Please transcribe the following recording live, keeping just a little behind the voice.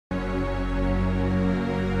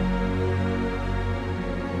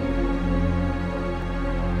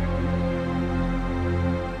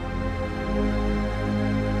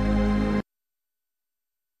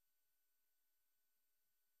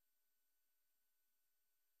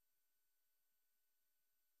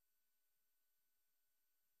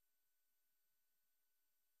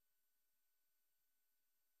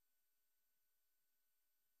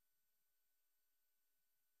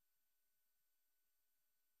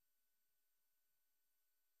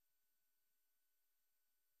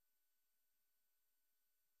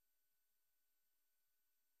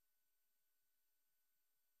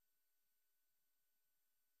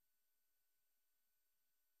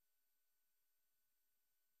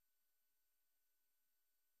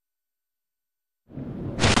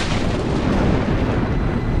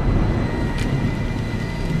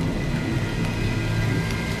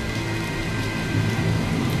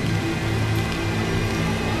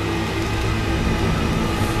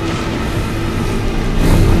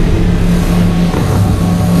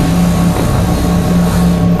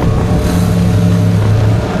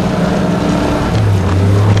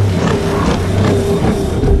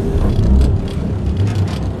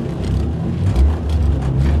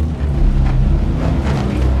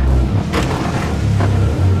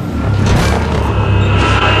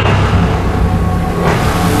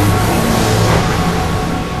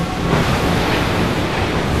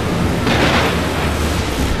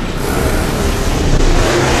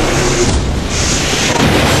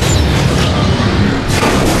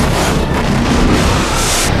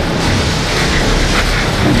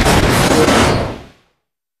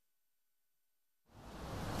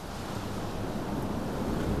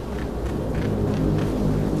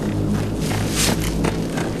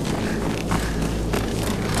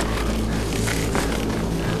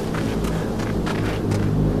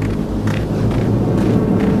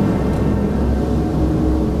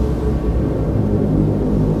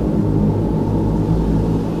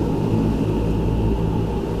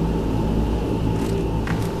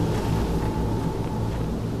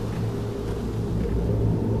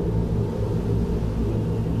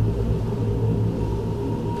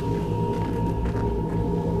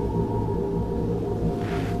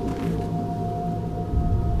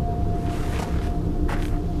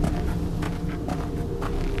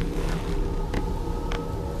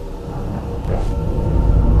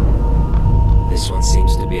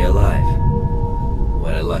be alive.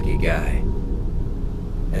 What a lucky guy.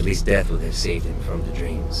 At least death would have saved him from the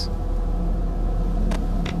dreams.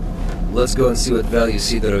 Let's go and see what value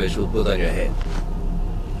Sidorovich will put on your head.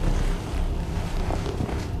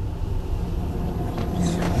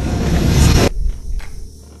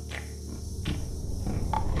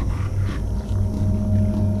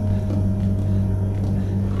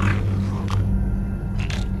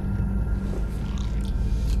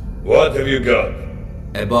 What have you got?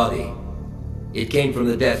 A body. It came from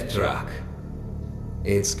the death truck.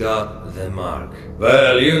 It's got the mark.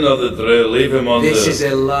 Well, you know the drill. Leave him on This is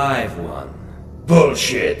a live one.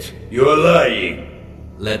 Bullshit! You're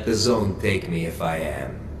lying! Let the zone take me if I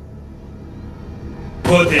am.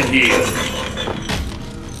 Put it here!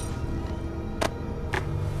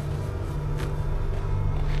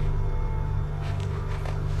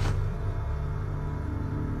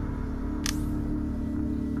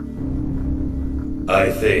 I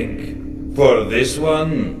think, for this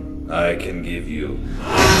one, I can give you.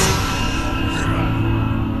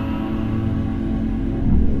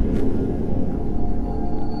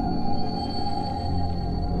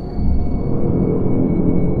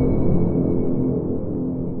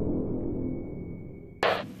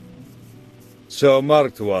 So,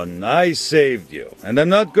 Marked One, I saved you, and I'm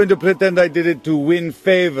not going to pretend I did it to win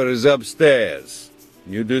favors upstairs.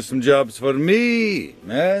 You do some jobs for me,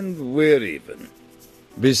 and we're even.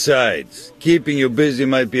 Besides, keeping you busy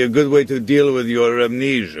might be a good way to deal with your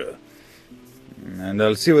amnesia. And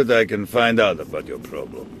I'll see what I can find out about your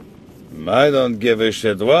problem. I don't give a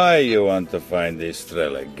shit why you want to find this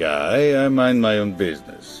S.T.A.L.K.E.R guy. I mind my own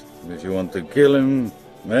business. If you want to kill him,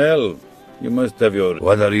 well, you must have your...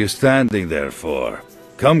 What are you standing there for?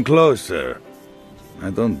 Come closer. I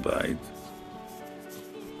don't bite.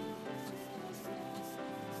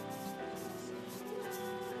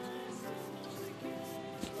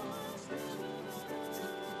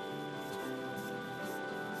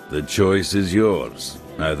 The choice is yours.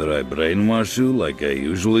 Either I brainwash you like I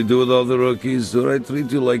usually do with all the rookies, or I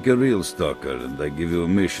treat you like a real stalker and I give you a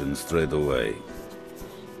mission straight away.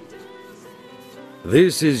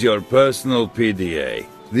 This is your personal PDA.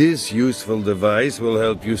 This useful device will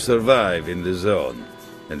help you survive in the zone.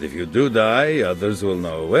 And if you do die, others will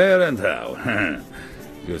know where and how.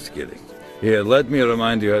 Just kidding. Here, let me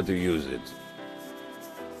remind you how to use it.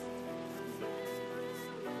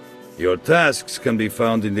 Your tasks can be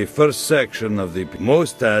found in the first section of the...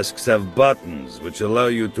 Most tasks have buttons which allow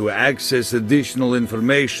you to access additional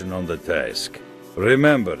information on the task.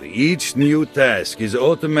 Remember, each new task is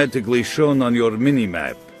automatically shown on your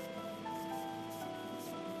minimap.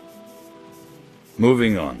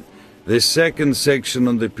 Moving on. The second section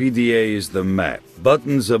on the PDA is the map.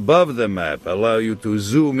 Buttons above the map allow you to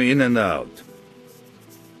zoom in and out.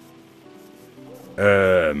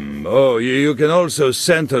 You can also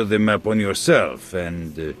center the map on yourself,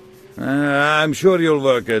 and I'm sure you'll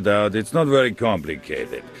work it out. It's not very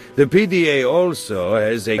complicated. The PDA also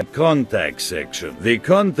has a contact section. The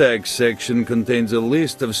contact section contains a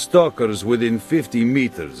list of stalkers within 50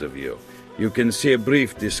 meters of you. You can see a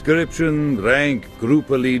brief description, rank,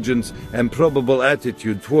 group allegiance, and probable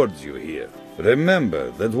attitude towards you here.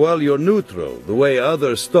 Remember that while you're neutral, the way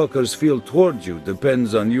other stalkers feel towards you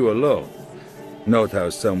depends on you alone. Note how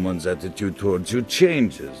someone's attitude towards you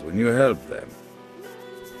changes when you help them.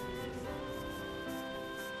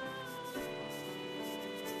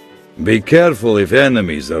 Be careful if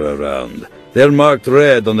enemies are around. They're marked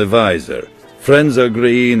red on the visor. Friends are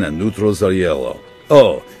green and neutrals are yellow.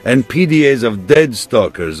 Oh, and PDAs of dead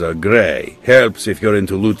stalkers are gray. Helps if you're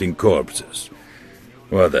into looting corpses.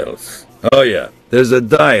 What else? Oh yeah, there's a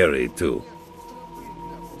diary too.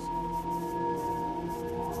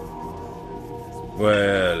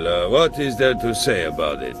 Well, what is there to say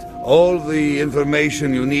about it? All the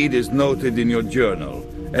information you need is noted in your journal.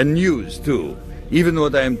 And news, too. Even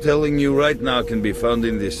what I am telling you right now can be found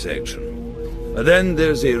in this section. Then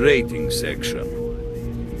there's a rating section.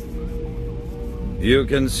 You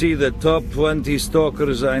can see the top 20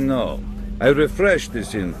 stalkers I know. I refresh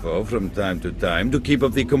this info from time to time to keep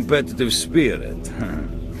up the competitive spirit.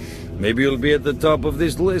 Maybe you'll be at the top of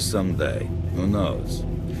this list someday. Who knows?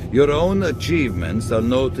 Your own achievements are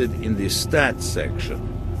noted in the stats section.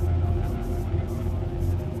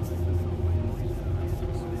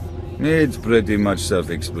 It's pretty much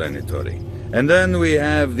self-explanatory. And then we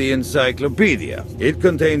have the encyclopedia. It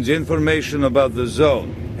contains information about the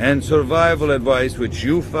zone and survival advice which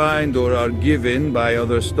you find or are given by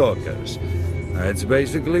other stalkers. That's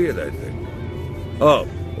basically it, I think. Oh,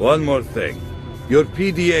 one more thing. Your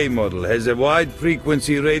PDA model has a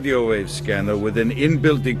wide-frequency radio wave scanner with an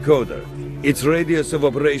inbuilt decoder. Its radius of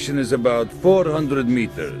operation is about 400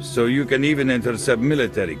 meters, so you can even intercept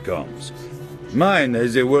military comms. Mine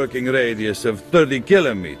has a working radius of 30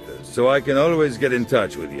 kilometers, so I can always get in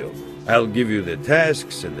touch with you. I'll give you the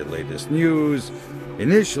tasks and the latest news.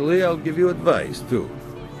 Initially, I'll give you advice, too.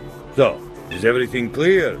 So, is everything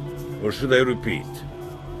clear, or should I repeat?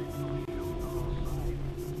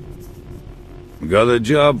 Got a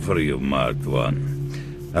job for you, Marked One.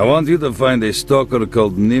 I want you to find a stalker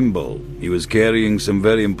called Nimble. He was carrying some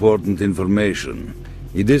very important information.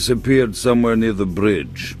 He disappeared somewhere near the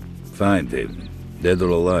bridge. Find him. Dead or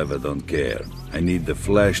alive, I don't care. I need the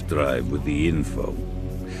flash drive with the info.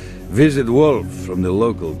 Visit Wolf from the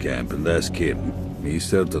local camp and ask him. He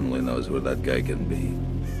certainly knows where that guy can be.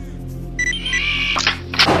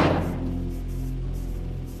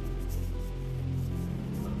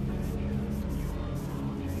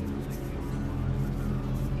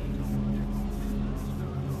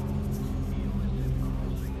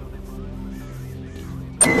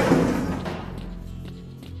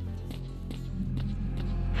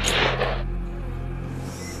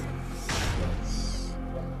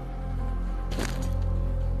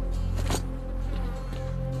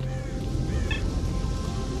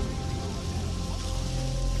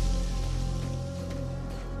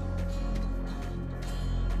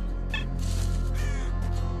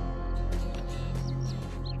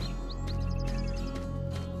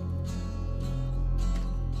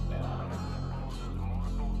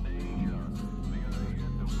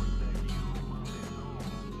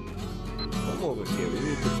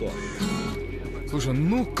 Слушай,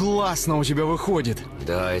 ну классно у тебя выходит.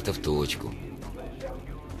 Да, это в точку.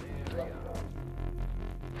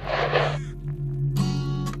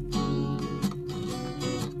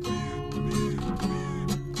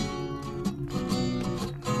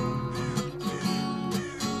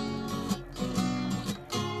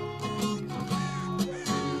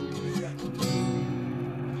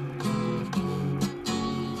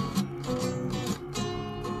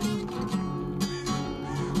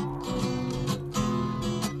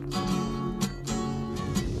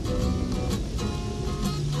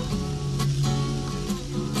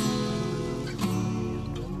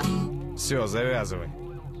 Все, завязывай.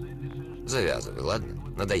 Завязывай, ладно?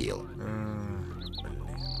 Надоело.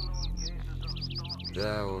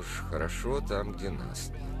 Да уж, хорошо там, где нас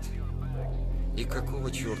нет. И какого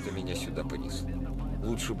черта меня сюда понесло?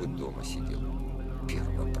 Лучше бы дома сидел.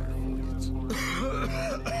 Первопроходец.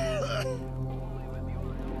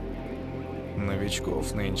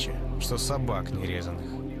 Новичков нынче, что собак нерезанных.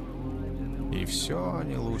 И все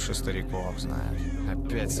они лучше стариков знают.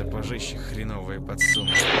 Опять сапожище хреновые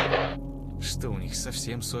подсунули. Что у них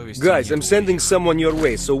совсем совести Guys, нет? I'm sending someone your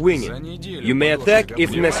way, so wing За it. неделю You may подошли attack ко if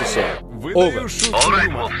мне. necessary. Выдаю Over. шутку All right,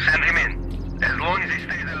 юмора. Wolf, send him in. As long as he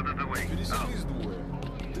stays out of the way. Переселись двое.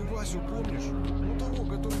 Ты Васю помнишь? Ну того,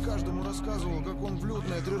 который каждому рассказывал, как он в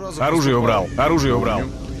лётное 3 раза... Оружие поступал. убрал, оружие убрал.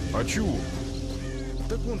 А чего?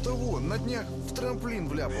 Так он того, на днях в трамплин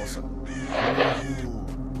вляпался.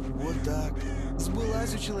 Вот так.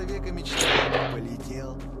 Сбылась у человека мечта.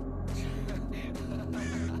 Полетел.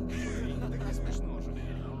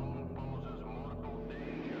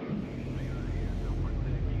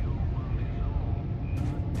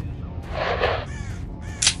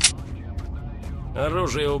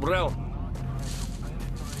 Оружие убрал?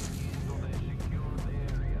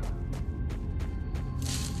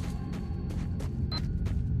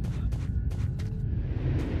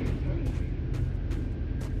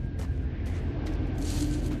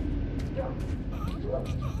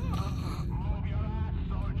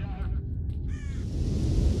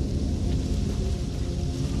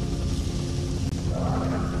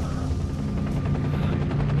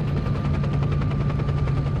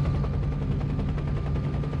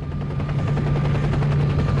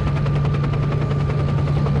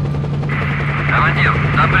 Командир,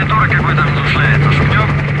 там придурок какой-то внушается. Шукнем?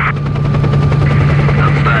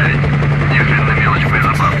 Отставить. Ни хрена мелочь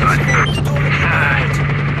боезапасывать.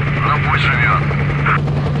 Ну пусть живет.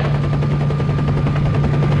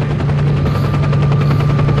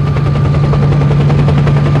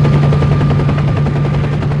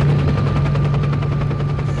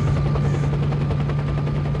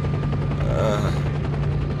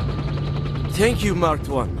 Thank you, Marked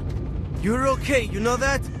One. You're okay, you know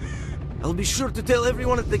that? I'll be sure to tell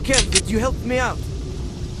everyone at the camp that you helped me out.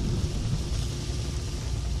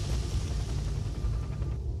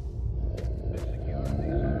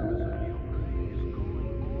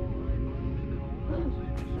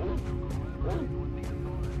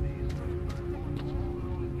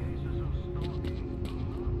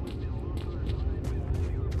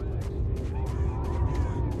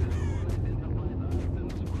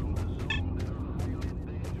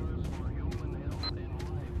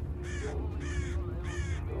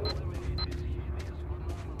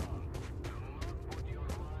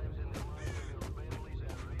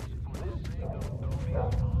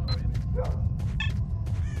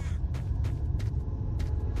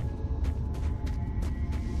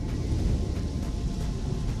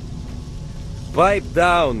 Pipe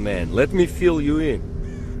down, man. Let me fill you in.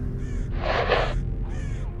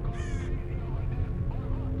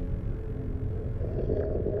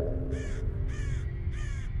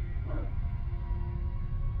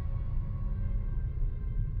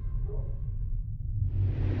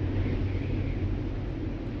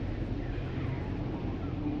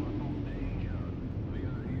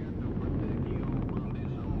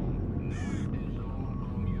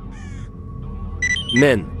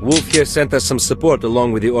 Men, Wolf here sent us some support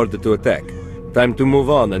along with the order to attack. Time to move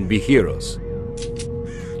on and be heroes.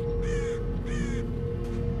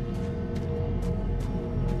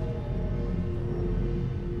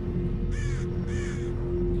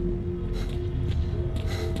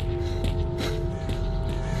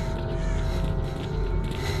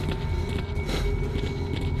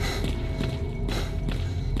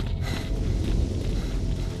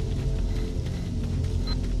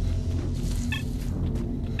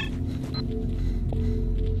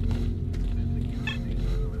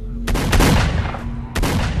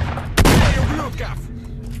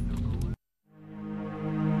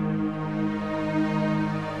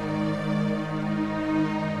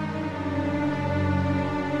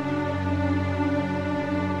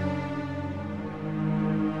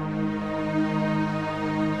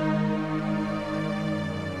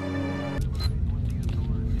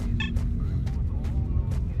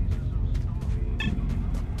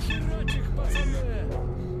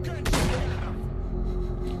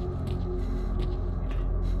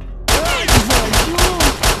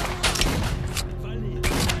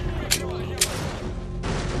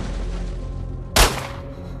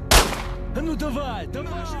 Ну давай,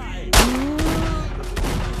 давай!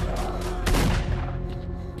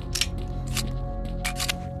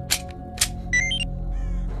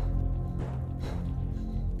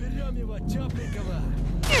 Берем его, тепленького!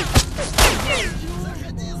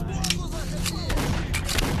 Заходи сбоку, заходи!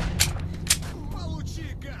 Получи,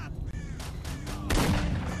 гад!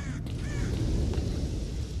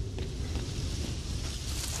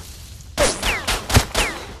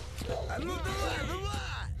 А ну давай, давай!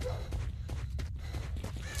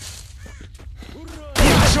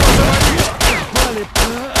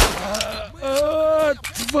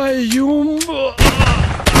 Твою...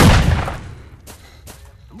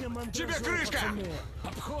 Тебе крышка!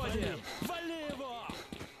 Обходим! Вали его!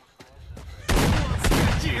 Вот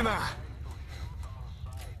скотина!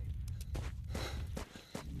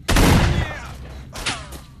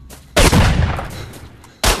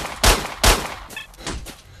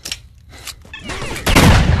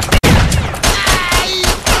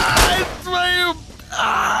 Твою...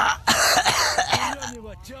 Берем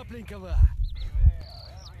его тепленького!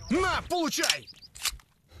 На, получай!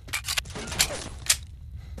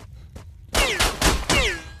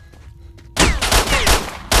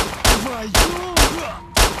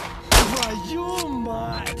 Твою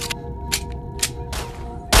мать!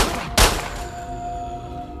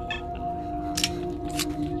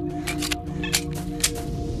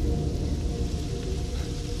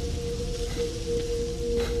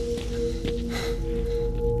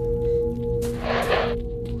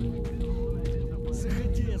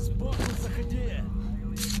 Заходи, сбоку заходи!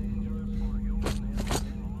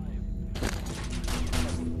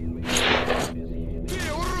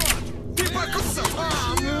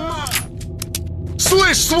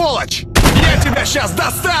 Слышь, сволочь! Я тебя сейчас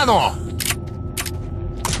достану!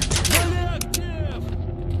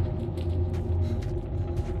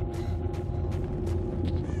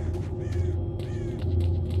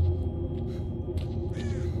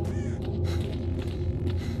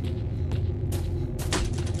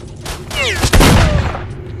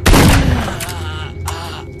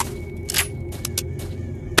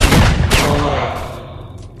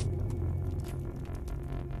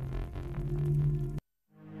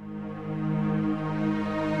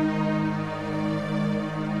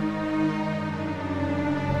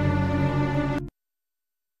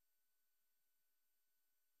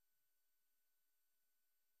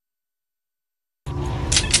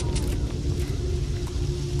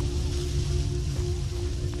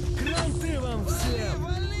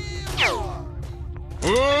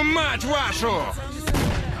 О, мать вашу!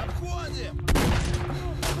 Обходим!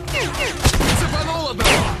 Цепанул одного!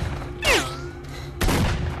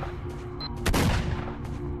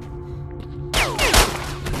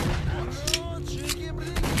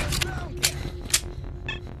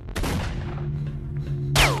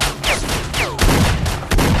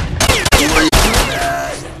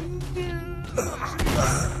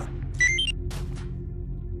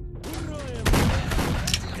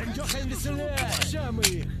 Мы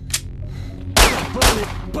их! Попали!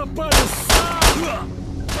 Попали!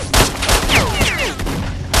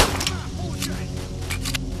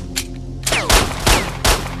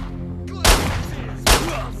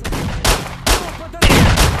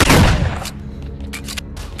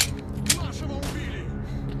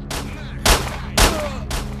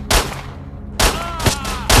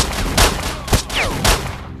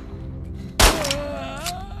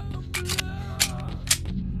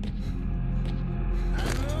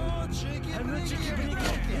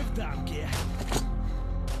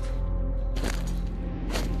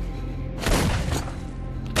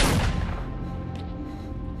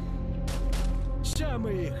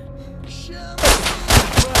 мы их.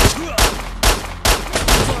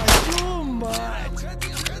 Твою мать!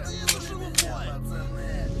 Входи, душевой бой!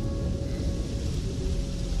 Пацаны!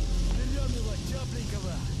 Берем его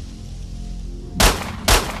тепленького.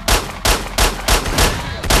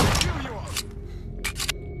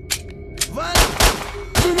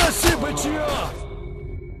 Выноси бычье!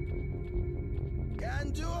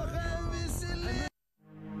 Кандюха, веселее!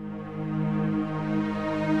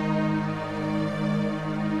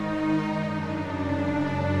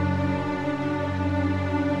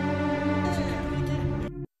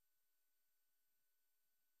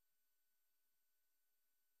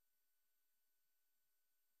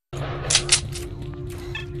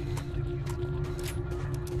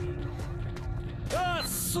 А,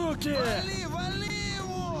 суки! Вали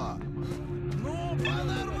его! Ну,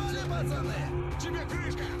 подорвали, пацаны! Тебе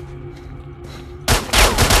крышка!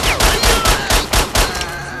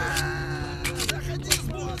 Заходи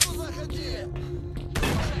сбоку, заходи!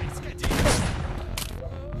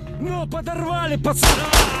 Ну, подорвали, пацаны!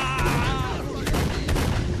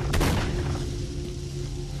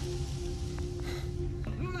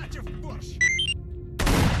 Нате в борщ!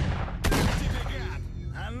 Тебе гад!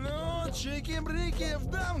 А ну, чики-брики в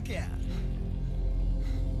дамке!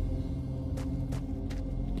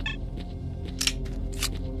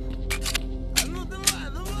 А ну,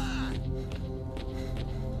 давай, давай!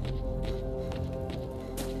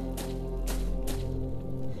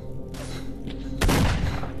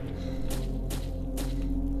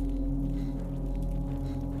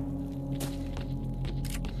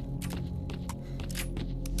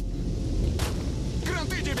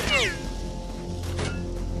 Гранты тебе!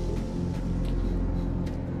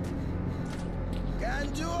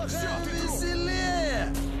 Кандюха, веселее!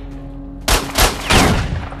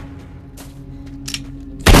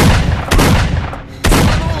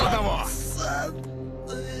 Рвануло того!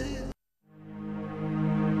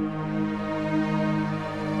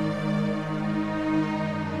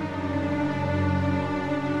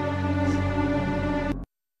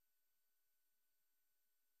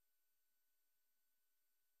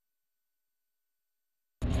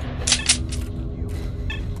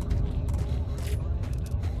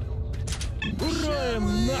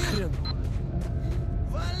 Уроем нахрен!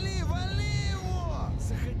 Вали, вали его!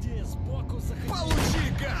 Заходи, сбоку заходи!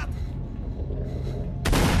 Получи, гад!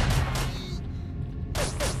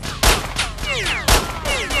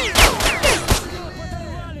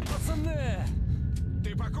 Подорвали, пацаны!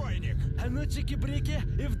 Ты покойник! А ну, чики-брики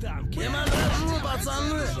и в дамке! Не мандражу,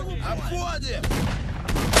 пацаны! Обходим!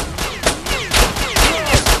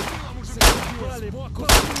 Заебали, сбоку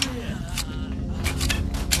заходи!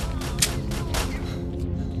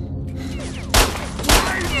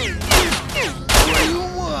 Твою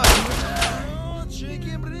мать! Ну,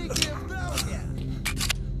 чики-брики в дамке!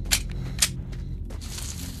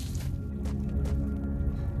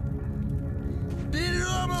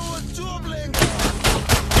 Берем его тепленько!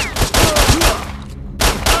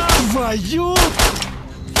 Твою!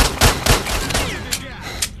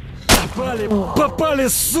 Попали, попали,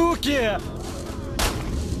 суки!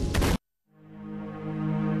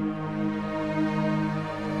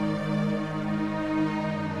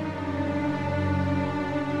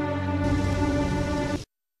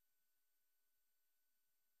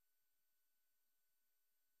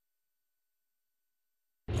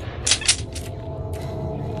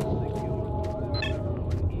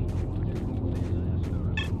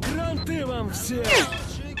 Гранты вам все!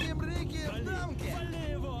 Чики-брики в дамке!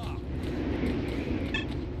 Вали его!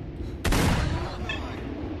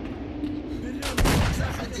 Берем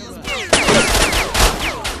Заходи его!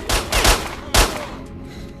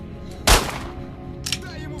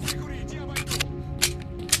 Дай ему прикурить, я войду!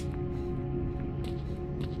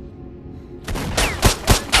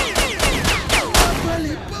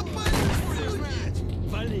 Попали, попали, суки!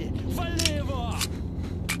 Вали! Вали его!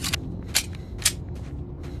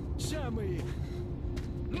 Ща мы их!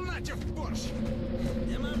 Нате в борщ!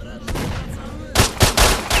 Не мандражу, пацаны!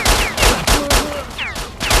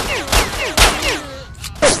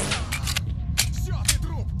 Все, ты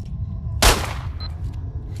труп!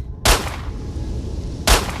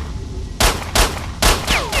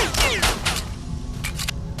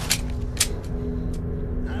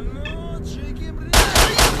 А ну, чики-брики!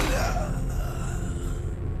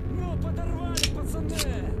 Ну, подорвали, пацаны!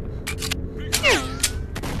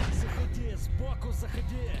 Заходи, сбоку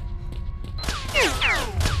заходи!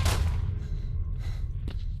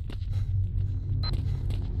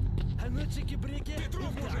 А ну, чики-брики и в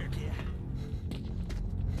дамке!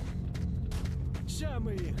 Ща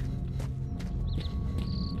мы их!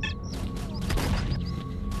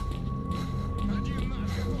 Один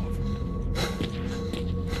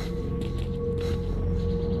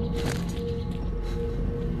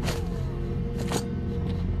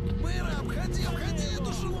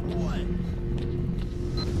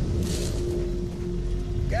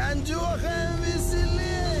Дёхаем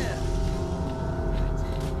веселее!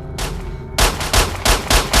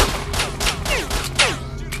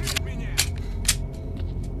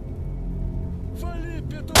 Вали,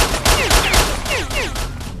 петух!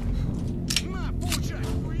 На, получай!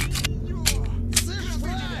 Слышь,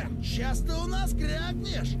 фраер, сейчас ты у нас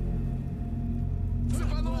крякнешь!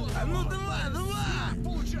 А ну два!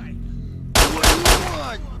 Получай!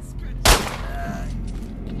 Ой!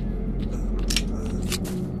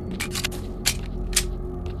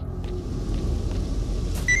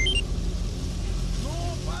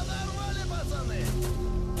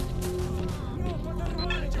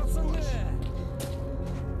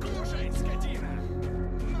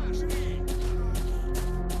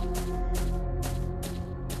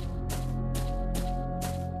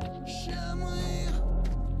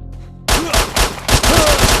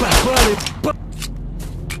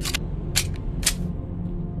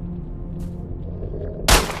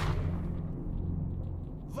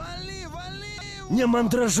 Не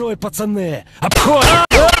мандражой, пацаны! Обход!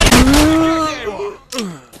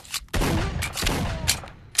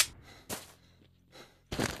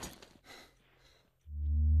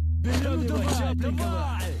 Берем его,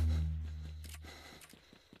 давай!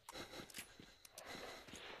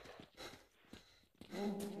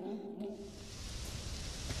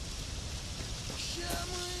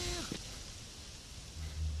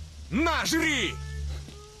 На, жри!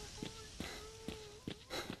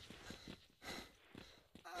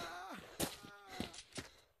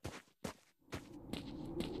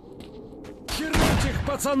 Херать их,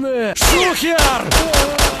 пацаны! Шухер!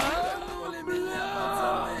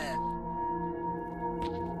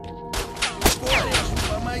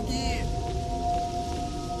 Помоги!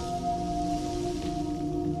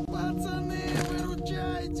 Пацаны,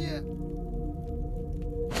 выручайте!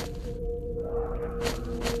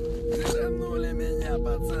 Крышанули меня,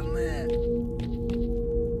 пацаны!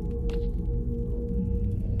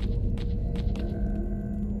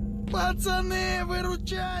 Пацаны,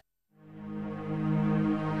 выручайте!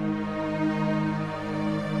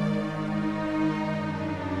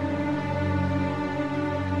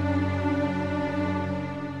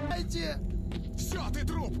 Все, ты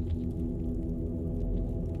труп!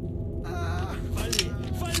 Вали!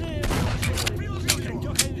 Вали!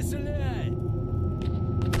 Дёхай веселей!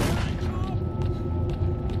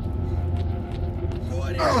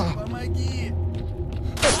 Кореш, помоги!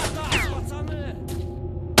 Пацаны!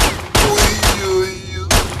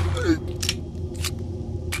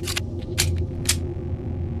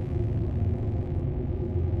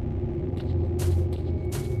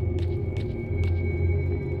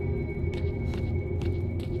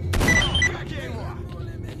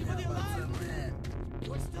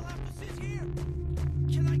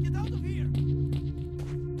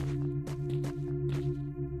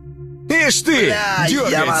 Ишь ты! Я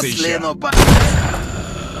Дергается вас еще! лену по...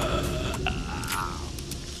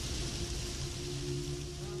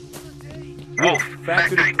 Wolf,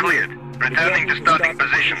 factory cleared. Returning to starting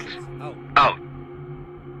positions. Out.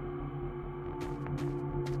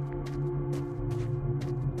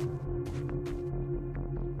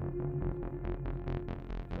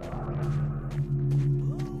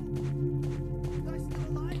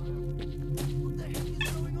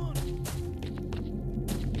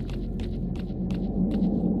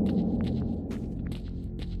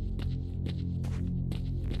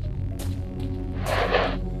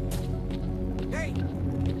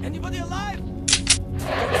 Anybody alive? Do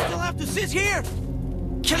we still have to sit here?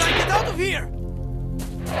 Can I get out of here?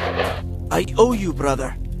 I owe you,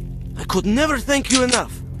 brother. I could never thank you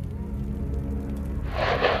enough.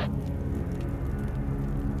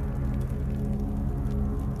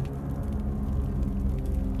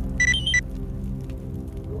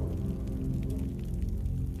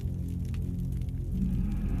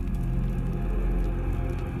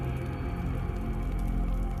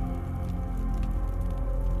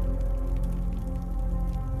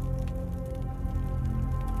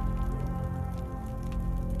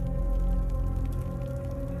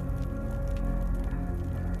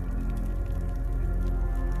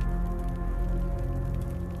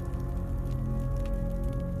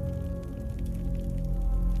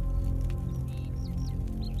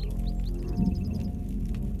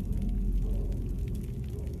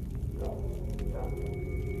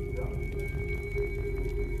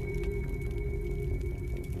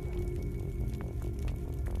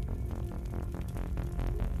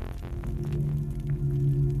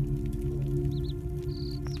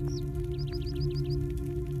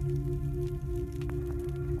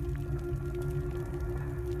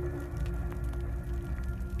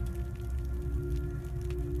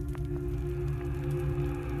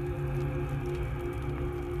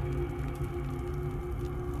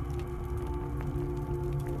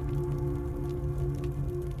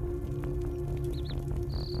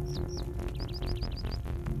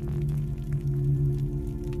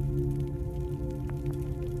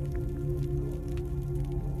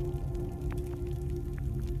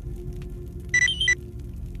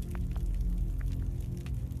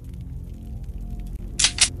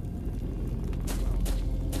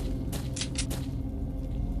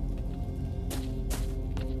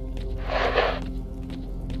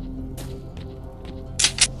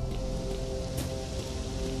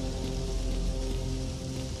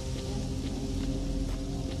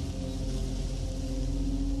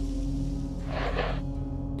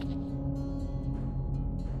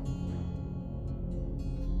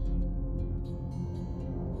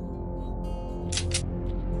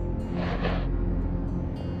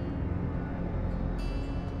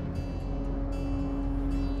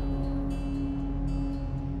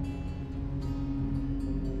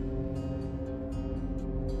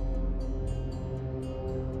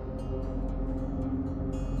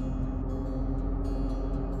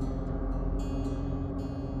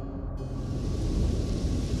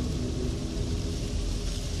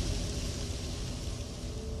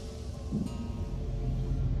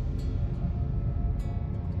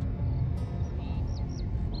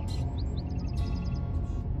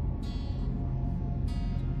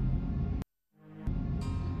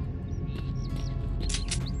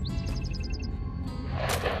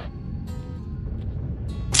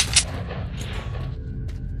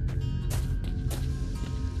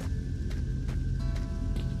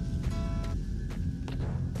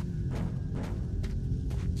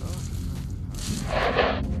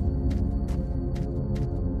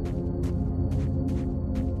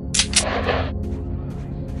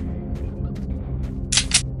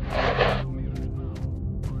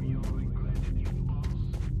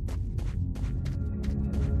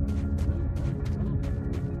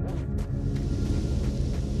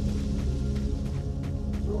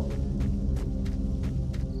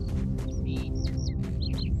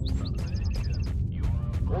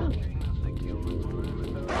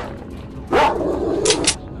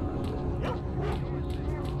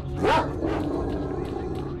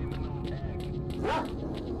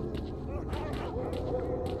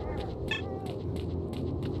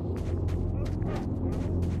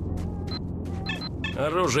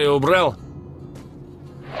 Оружие убрал?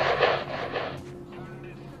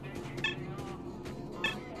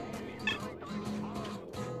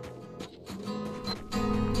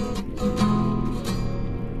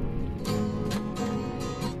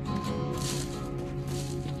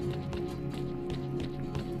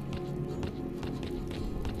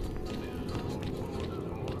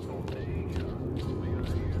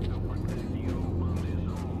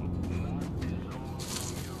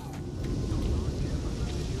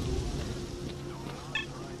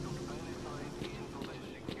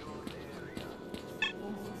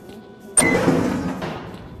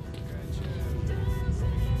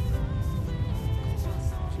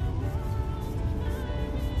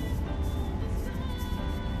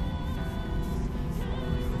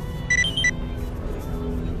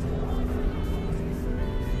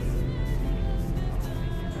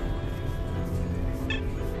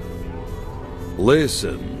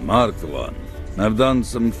 Listen, Marked One. I've done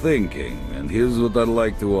some thinking, and here's what I'd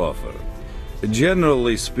like to offer.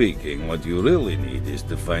 Generally speaking, what you really need is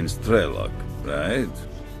to find S.T.A.L.K.E.R, right?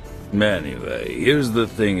 Anyway, here's the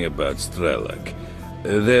thing about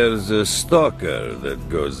S.T.A.L.K.E.R. There's a stalker that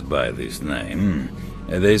goes by this name.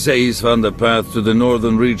 They say he's found a path to the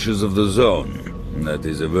northern reaches of the zone. That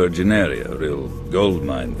is a virgin area, a real gold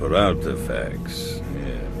mine for artifacts.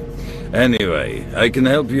 Yeah. Anyway, I can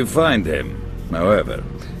help you find him. However,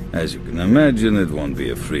 as you can imagine, it won't be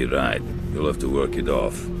a free ride. You'll have to work it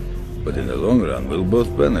off. But in the long run, we'll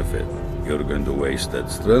both benefit. You're going to waste that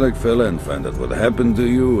S.T.A.L.K.E.R fella and find out what happened to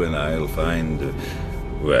you, and I'll find...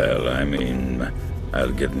 well, I mean,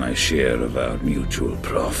 I'll get my share of our mutual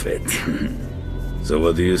profit. So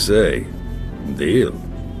what do you say? Deal?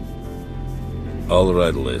 All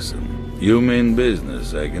right, listen. You mean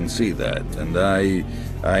business, I can see that. And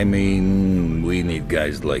I mean, we need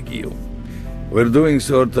guys like you. We're doing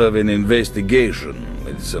sort of an investigation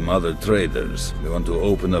with some other traders. We want to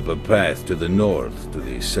open up a path to the north, to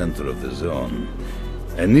the center of the zone.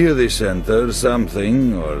 And near the center,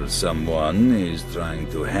 something or someone is trying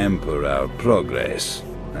to hamper our progress.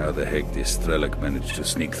 How the heck this S.T.A.L.K.E.R managed to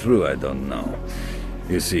sneak through, I don't know.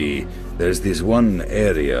 You see, there's this one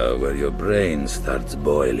area where your brain starts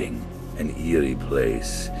boiling. An eerie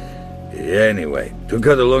place. Anyway, to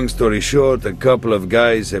cut a long story short, a couple of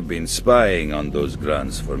guys have been spying on those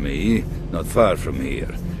grunts for me, not far from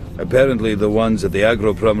here. Apparently the ones at the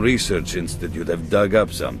Agroprom Research Institute have dug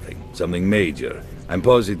up something major. I'm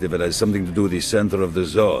positive it has something to do with the center of the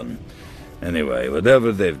zone. Anyway,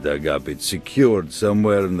 whatever they've dug up, it's secured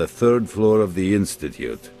somewhere on the 3rd floor of the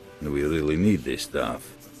Institute. And we really need this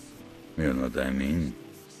stuff. You know what I mean?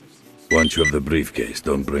 Once you have the briefcase,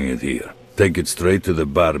 don't bring it here. Take it straight to the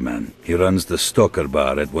barman. He runs the S.T.A.L.K.E.R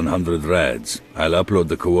bar at 100 rads. I'll upload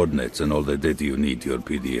the coordinates and all the data you need to your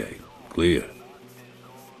PDA. Clear?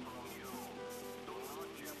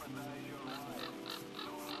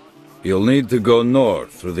 You'll need to go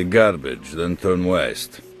north through the garbage, then turn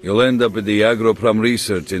west. You'll end up at the Agroprom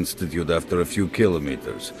Research Institute after a few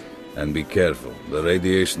kilometers. And be careful, the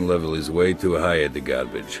radiation level is way too high at the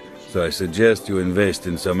garbage. So I suggest you invest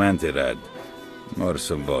in some anti-rad. Or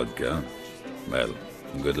some vodka. Well,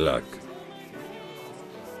 good luck.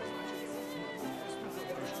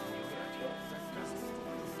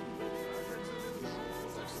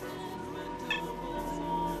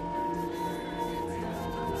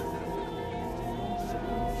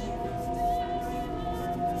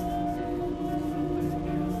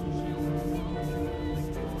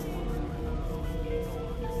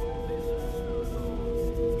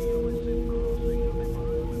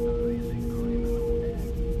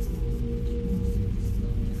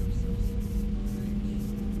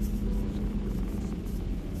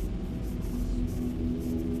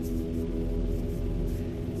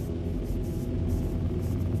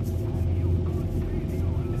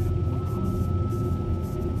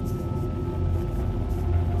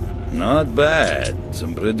 Not bad.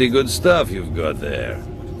 Some pretty good stuff you've got there.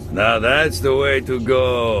 Now that's the way to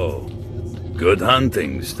go. Good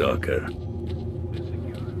hunting, Stalker.